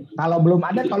 Kalau belum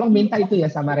ada tolong minta itu ya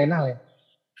sama Renal ya.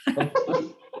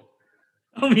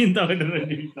 Minta beneran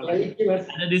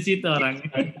ada di situ orangnya.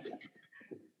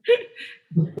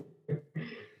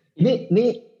 Ini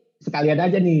sekalian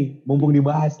aja nih, mumpung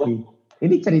dibahas nih.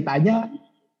 Ini ceritanya,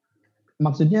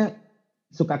 maksudnya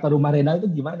suka ke rumah Renal itu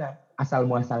gimana? Asal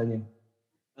muasalnya?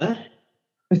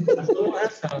 Asal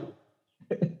muasal.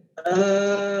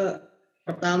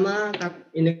 Pertama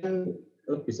ini kan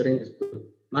lebih sering disebut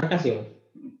markas ya.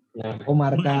 Nah,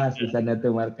 markas di sana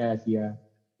tuh markas ya.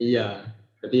 Iya,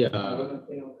 jadi ya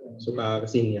suka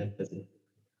kesini ya.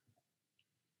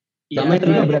 Sama itu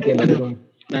berarti ya dari rumah.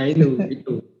 Nah itu.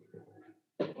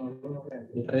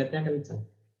 Internetnya kan bisa.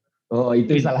 Oh,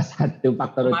 itu salah satu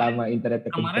faktor utama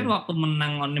internet. Kemarin waktu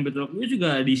menang on betul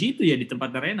juga di situ ya, di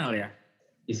tempat Renal ya.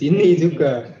 Di sini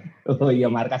juga. Oh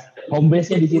iya, markas home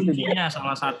base-nya di situ dia.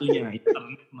 Salah satunya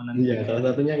internet menentukan. Iya,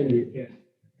 salah satunya ini.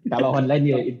 Kalau online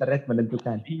ya internet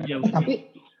menentukan. Iya.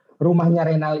 Tapi rumahnya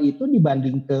Renal itu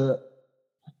dibanding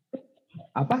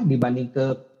ke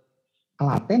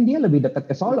Klaten dia lebih dekat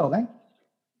ke Solo kan?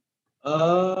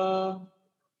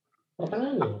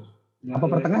 Pertengahan. Apa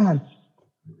pertengahan?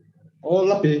 Oh,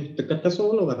 lebih dekat ke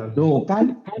Solo kan? Tuh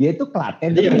kan, dia itu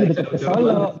Klaten tapi lebih dekat ke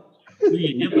Solo. Iya,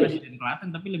 dia presiden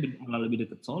Klaten tapi malah lebih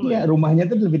dekat Solo. Iya, rumahnya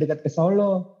tuh lebih dekat ke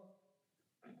Solo.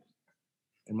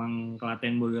 Emang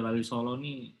Klaten, Boyolali, Solo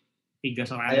nih 3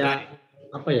 serangkai.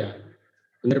 Apa ya?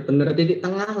 Bener-bener titik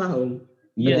tengah lah Om.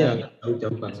 Iya.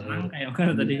 Jauh-jauh banget. Serangkai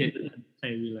kan tadi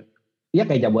saya bilang. Iya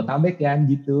kayak Jabodetabek kan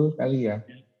gitu kali ya.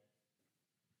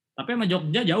 Tapi sama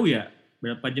Jogja jauh ya?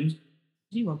 Berapa jam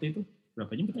sih waktu itu?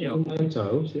 Berapa jam kita ya? Lumayan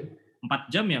jauh sih.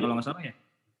 4 jam ya kalau nggak salah ya?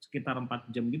 Sekitar 4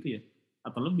 jam gitu ya?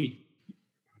 Atau lebih?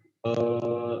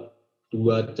 2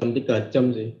 jam 3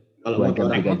 jam sih. Kalau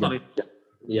naik motor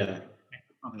Iya.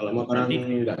 Kalau motoran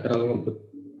nggak terlalu ngebut.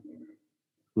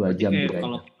 2 jam juga.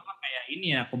 Kalau kita kan kayak ini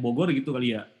ya ke Bogor gitu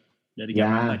kali ya dari Ya.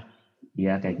 Jakarta.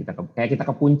 Iya, kayak kita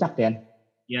ke puncak ya.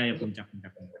 Iya ya puncak.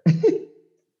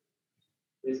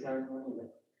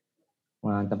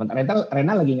 Mantap.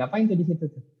 Rena lagi ngapain tuh di situ?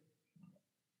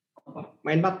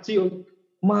 Main PUBG Om.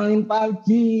 Main PUBG.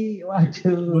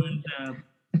 Waduh. Mantap.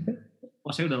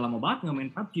 Saya udah lama banget nggak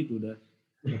main PUBG tuh udah.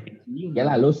 Ya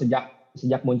lalu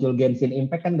sejak muncul Genshin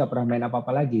Impact kan nggak pernah main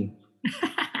apa-apa lagi.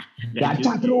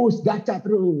 Gacha terus.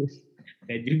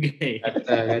 Kayak juga ya.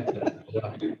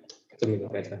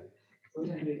 Gacha.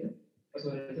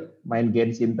 Main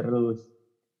Genshin terus.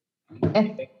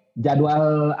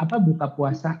 Jadwal apa buka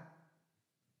puasa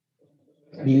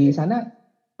di sana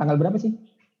tanggal berapa sih?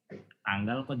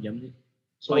 Tanggal apa jam sih?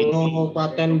 Solo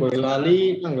Klaten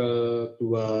Boyolali tanggal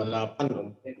 28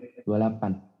 Om.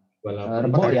 28.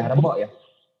 Rebo ya.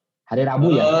 Hari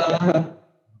Rabu ya?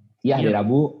 Iya, hari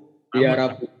Rabu. Iya,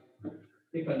 Rabu.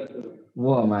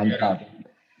 Wah, mantap.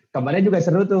 Kemarin juga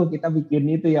seru tuh kita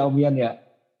bikin itu ya Om Yan ya.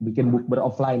 Bikin bukber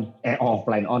online.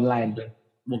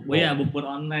 Bukber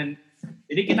online.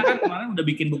 Jadi kita kan kemarin udah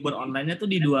bikin bukber online-nya tuh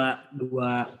di dua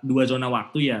zona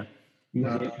waktu ya.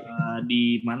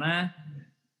 Di mana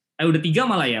udah 3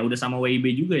 malah ya, udah sama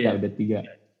WIB juga ya. Ya udah 3.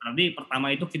 Nanti pertama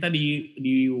itu kita di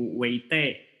WIT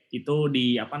itu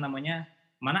di apa namanya?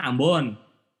 Mana Ambon.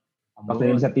 Waktu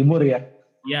Indonesia Timur ya.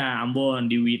 Ya, Ambon.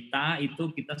 Di Wita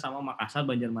itu kita sama Makassar,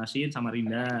 Banjarmasin,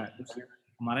 Samarinda. Terus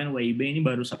kemarin WIB ini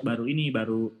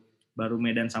baru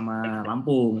Medan sama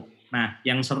Lampung. Nah,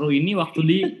 yang seru ini waktu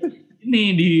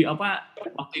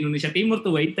waktu Indonesia Timur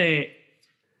tuh WIT.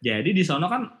 Jadi di sono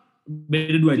kan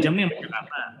beda 2 jam nih sama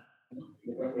Jakarta.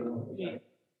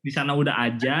 Di sana udah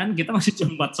azan, kita masih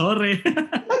jam 4 sore.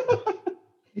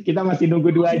 Kita masih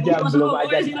nunggu 2 jam belum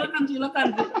azan.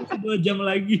 Silakan. Masih 2 jam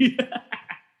lagi.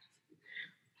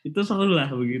 Itu seru lah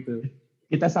begitu.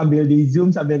 Kita sambil di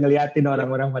Zoom sambil ngeliatin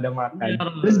orang-orang pada makan. Ya,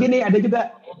 terus gini ada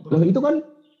juga, loh itu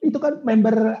kan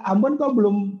member Ambon kok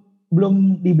belum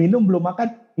diminum, belum makan.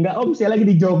 Enggak Om, saya lagi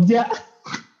di Jogja.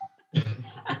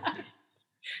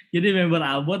 Jadi member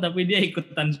Ambon tapi dia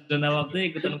ikutan zona waktu,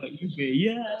 ikutan WIB.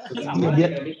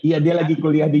 Iya, dia lagi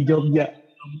kuliah di Jogja.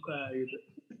 Gitu.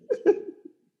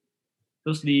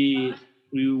 Terus di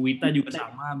Wita juga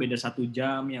sama, beda 1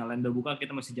 jam. Yang lain udah buka,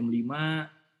 kita masih jam 5.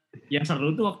 Yang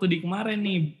seru tuh waktu di kemarin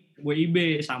nih,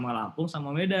 WIB sama Lampung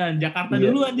sama Medan. Jakarta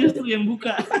duluan justru yang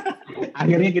buka.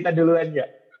 Akhirnya kita duluan ya.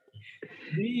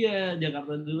 Iya,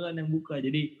 Jakarta duluan yang buka.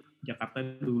 Jadi Jakarta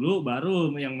dulu,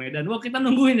 baru yang Medan. Wah, kita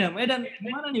nungguin ya. Medan,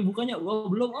 gimana nih bukanya?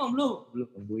 Wah, belum. Belum,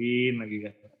 tungguin lagi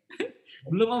kan.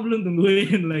 belum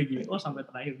tungguin lagi. Oh, sampai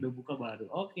terakhir udah buka baru.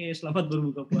 Oke, selamat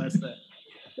berbuka puasa.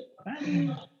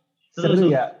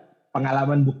 Seru ya,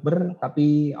 pengalaman bukber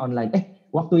tapi online.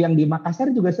 Waktu yang di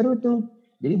Makassar juga seru tuh.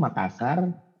 Jadi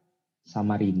Makassar,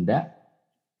 Samarinda,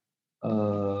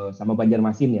 sama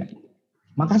Banjarmasin ya.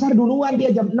 Makassar duluan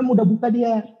dia jam 6 udah buka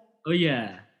dia. Oh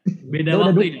iya. Beda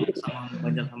waktu ya sama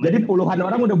Banjar sama. Jadi puluhan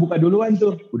orang udah buka duluan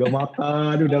tuh. Udah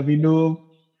makan, udah minum.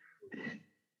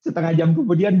 Setengah jam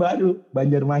kemudian baru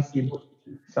Banjarmasin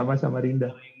sama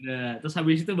Samarinda. Terus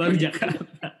habis itu baru Jakarta.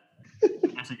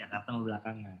 Masa Jakarta mau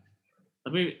belakangan.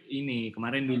 Tapi ini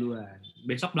kemarin duluan.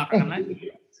 Besok belakangan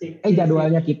lagi.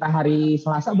 Jadwalnya kita hari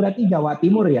Selasa berarti Jawa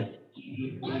Timur ya?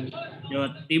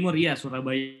 Jawa Timur ya,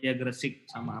 Surabaya, Gresik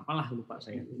sama apalah lupa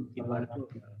saya.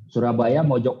 Surabaya,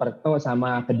 Mojokerto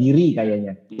sama Kediri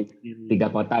kayaknya. 3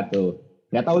 kota tuh.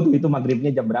 Nggak tahu tuh itu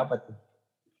maghribnya jam berapa tuh.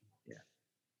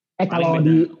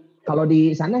 Kalau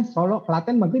di sana Solo,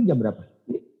 Klaten maghrib jam berapa?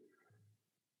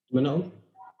 Gimana Om?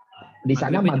 Di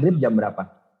sana maghrib jam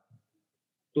berapa?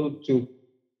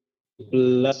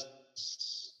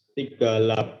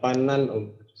 17.38-an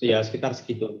Om. Ya sekitar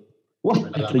segitu. Wah,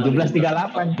 17.38.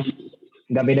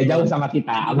 Nggak beda jauh sama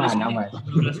kita. Aman.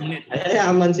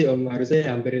 Aman sih Om.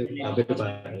 Harusnya hampir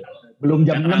bareng. Belum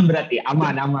jam 6 berarti.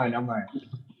 Aman. Aman.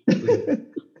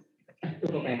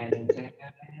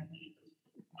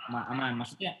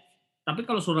 Maksudnya, tapi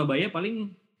kalau Surabaya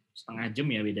paling setengah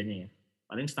jam ya bedanya ya.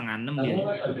 Paling setengah 6 ya.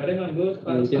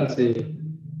 Mungkin sih.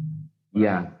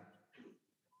 Iya.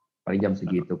 Paling jam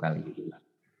segitu kali.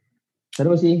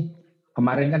 Seru sih.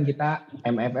 Kemarin kan kita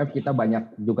MFF kita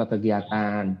banyak juga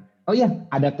kegiatan. Oh iya,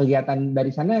 ada kegiatan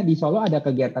dari sana di Solo, ada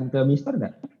kegiatan ke Mister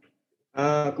nggak?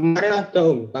 Kemarin ada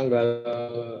Om, tanggal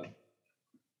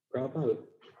berapa?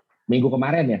 Minggu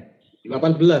kemarin ya?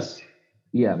 18.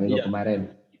 Iya, minggu kemarin.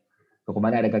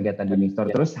 Kemarin ada kegiatan di Mister.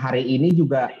 Terus hari ini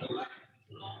juga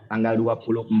tanggal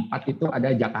 24 itu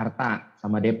ada Jakarta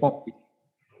sama Depok.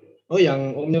 Oh,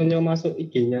 yang Om Nyonyo masuk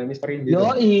IG-nya Mister Indi.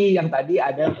 Yoi, yang tadi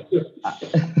ada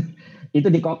Itu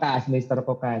di Kokas, Mister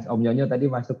Kokas. Om Nyonyo tadi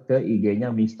masuk ke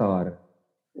IG-nya Mister.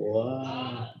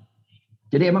 Wah.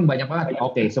 Jadi emang banyak banget.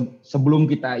 Oke, sebelum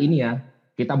kita ini ya,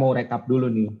 kita mau rekap dulu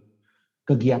nih.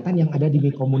 Kegiatan yang ada di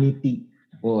Mi Community.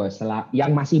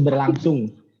 Yang masih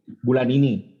berlangsung bulan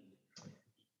ini.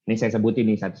 Ini saya sebutin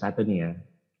nih satu-satu nih ya.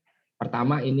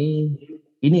 Pertama ini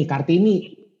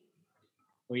Kartini.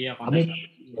 Oh iya,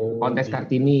 kontes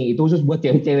Kartini. Itu khusus buat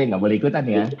cewek-cewek, nggak boleh ikutan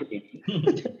ya.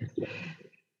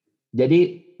 Jadi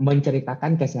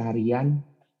menceritakan keseharian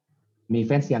Mi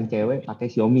fans yang cewek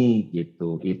pakai Xiaomi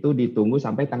gitu. Itu ditunggu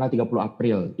sampai tanggal 30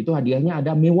 April. Itu hadiahnya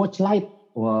ada Mi Watch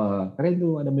Lite. Wah, keren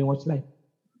tuh ada Mi Watch Lite.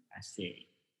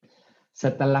 Asik.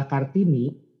 Setelah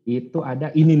Kartini itu ada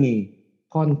ini nih,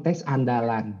 kontes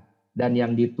andalan dan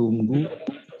yang ditunggu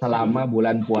selama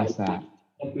bulan puasa.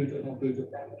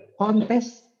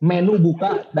 Kontes menu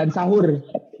buka dan sahur.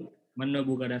 Menu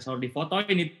buka dan sahur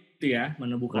difotoin itu ya,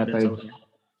 menu buka dan sahurnya.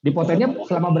 Difotoinnya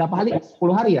selama berapa hari?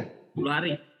 10 hari ya? 10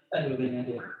 hari.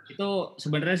 Itu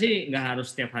sebenarnya sih nggak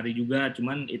harus setiap hari juga,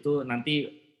 cuman itu nanti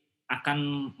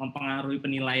akan mempengaruhi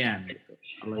penilaian. Gitu.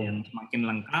 Kalau yang semakin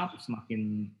lengkap,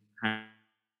 semakin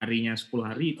harinya 10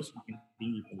 hari itu semakin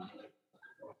tinggi.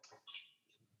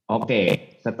 Oke,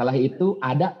 setelah itu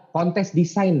ada kontes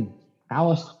desain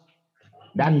kaos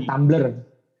dan tumbler.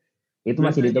 Itu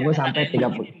masih ditunggu sampai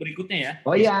 30 berikutnya ya.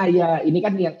 Oh iya, ini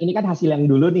kan hasil yang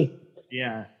dulu nih.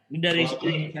 Iya, ini dari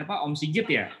siapa? Om Sigit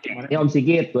ya? Ini Om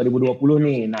Sigit 2020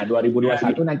 nih. Nah,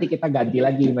 2021 nanti kita ganti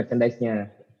lagi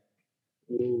merchandise-nya.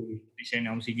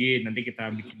 Desainnya Om Sigit, nanti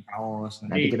kita bikin kaos.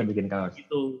 Nanti kita bikin kaos.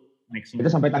 Itu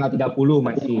sampai tanggal 30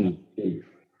 masih.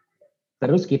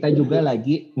 Terus kita juga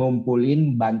lagi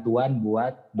ngumpulin bantuan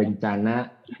buat bencana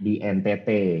di NTT.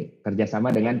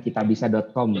 Kerjasama dengan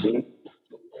kitabisa.com.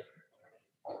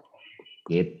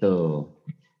 Gitu.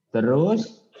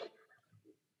 Terus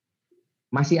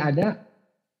masih ada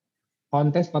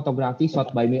kontes fotografi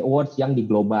Shot by Me Awards yang di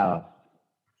global.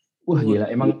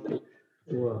 Gila, emang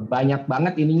banyak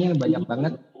banget ininya, banyak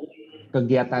banget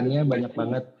kegiatannya, banyak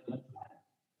banget.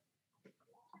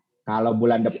 Kalau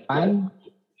bulan depan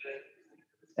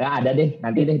ya ada deh,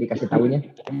 nanti deh dikasih tahunya.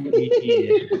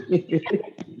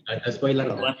 Ada spoiler.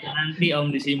 Buat nanti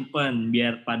Om disimpan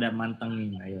biar pada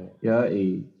mantengin. Ayo.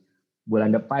 Yoi.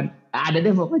 Bulan depan ada deh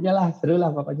pokoknya lah, seru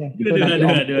lah pokoknya.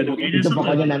 Itu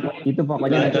pokoknya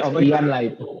nanti Om Ian lah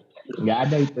itu. Nggak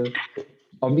ada itu.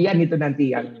 Om Ian itu nanti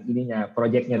yang ininya,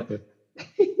 proyeknya tuh.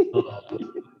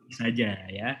 Saja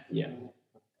ya. Iya.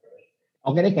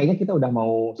 Oke deh, kayaknya kita udah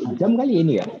mau sejam kali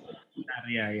ini ya. Bentar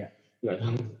ya.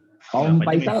 Om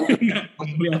Faizal.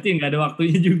 Berarti nggak ada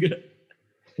waktunya juga.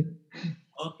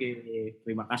 Oke,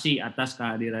 terima kasih atas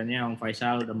kehadirannya Om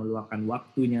Faizal udah meluangkan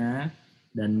waktunya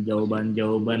dan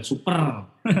jawaban-jawaban super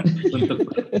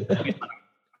untuk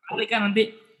kali kan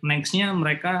nanti nextnya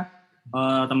mereka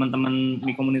teman-teman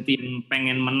di community yang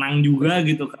pengen menang juga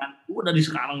gitu kan, udah dari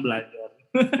sekarang belajar.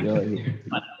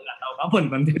 Padahal nggak tahu kapan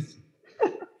nanti.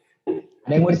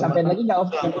 Ada yang mau disampaikan lagi nggak Om?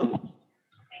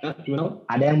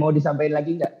 Ada yang mau disampaikan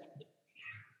lagi nggak?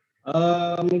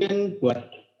 Mungkin buat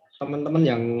teman-teman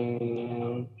yang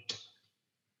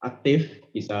aktif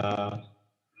bisa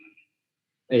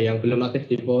yang belum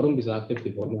aktif di forum bisa aktif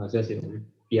di forum aja sih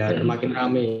biar makin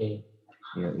rame.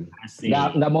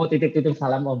 Nggak mau titip-titip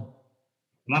salam Om?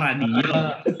 Emang radio?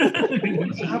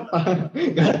 Siapa?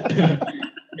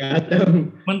 Nggak ada.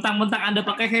 Mentang-mentang Anda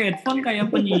pakai headphone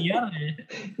kayak penyiar ya?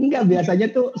 Enggak,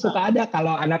 biasanya tuh suka ada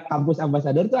kalau anak kampus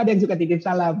ambasador tuh ada yang suka titip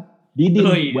salam.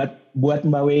 Didin buat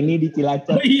Mbak Weni di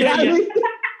Cilacap. Oh iya.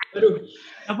 Aduh.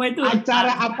 Apa itu?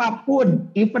 Acara apapun,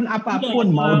 event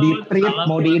apapun, mau di tweet,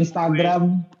 mau di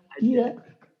Instagram, iya.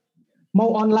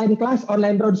 Mau online kelas,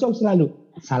 online roadshow selalu.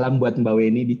 Salam buat Mbak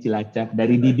Weni di Cilacap,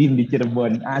 dari Didin di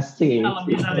Cirebon. Asik. Kalau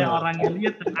misalnya orangnya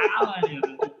lihat tertawa dia.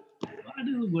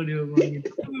 Aduh, gue diomongin.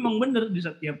 Memang bener di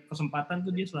setiap kesempatan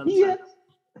tuh dia selalu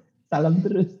salam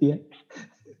terus dia.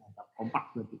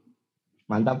 Kompak berarti.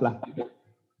 Mantap lah.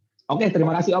 Oke,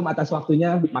 terima kasih Om atas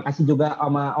waktunya. Makasih juga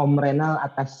sama Om Renal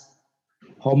atas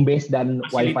home base dan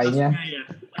wifi-nya.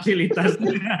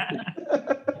 Fasilitasnya.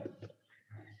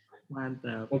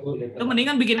 Mantap. Itu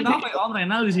mendingan bikin kafe Om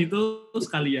Renal di situ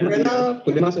sekalian. Renal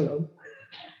boleh masuk Om.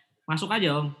 Masuk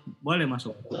aja Om, boleh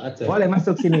masuk. Boleh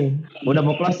masuk sini. Udah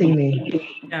mau closing nih.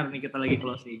 Bentar nih kita lagi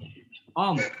closing.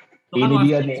 Om, ini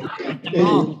dia nih.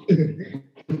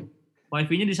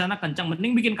 Wifi-nya di sana kencang.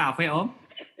 Mending bikin kafe Om.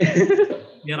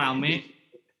 Biar rame.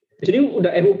 Jadi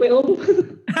udah FUP Om.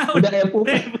 Udah FUP.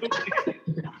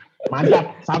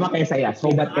 Mantap, sama kayak saya,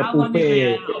 sobat FUP.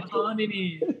 Soalnya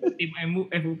ini tim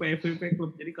FUP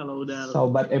Club. Jadi kalau udah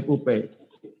sobat FUP.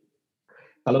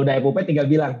 Kalau udah FUP tinggal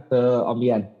bilang ke Om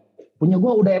Ian. punya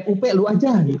gue udah FUP lu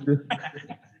aja gitu.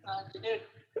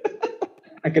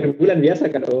 Akhir bulan biasa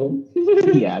kan Om?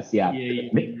 Iya siap. Iya.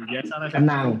 Biasa lah.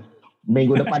 Tenang,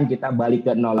 minggu depan kita balik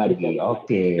ke nol lagi.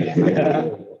 Oke.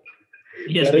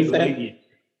 Iya, seminggu lagi.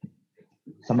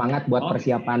 Semangat buat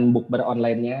persiapan bukber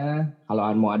online-nya. Kalau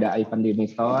mau ada event di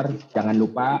Store, jangan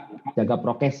lupa jaga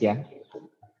prokes ya.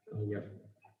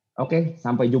 Oke,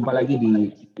 sampai jumpa lagi di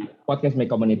podcast My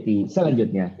Community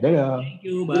selanjutnya. Dadah. Thank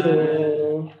you,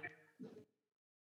 bye.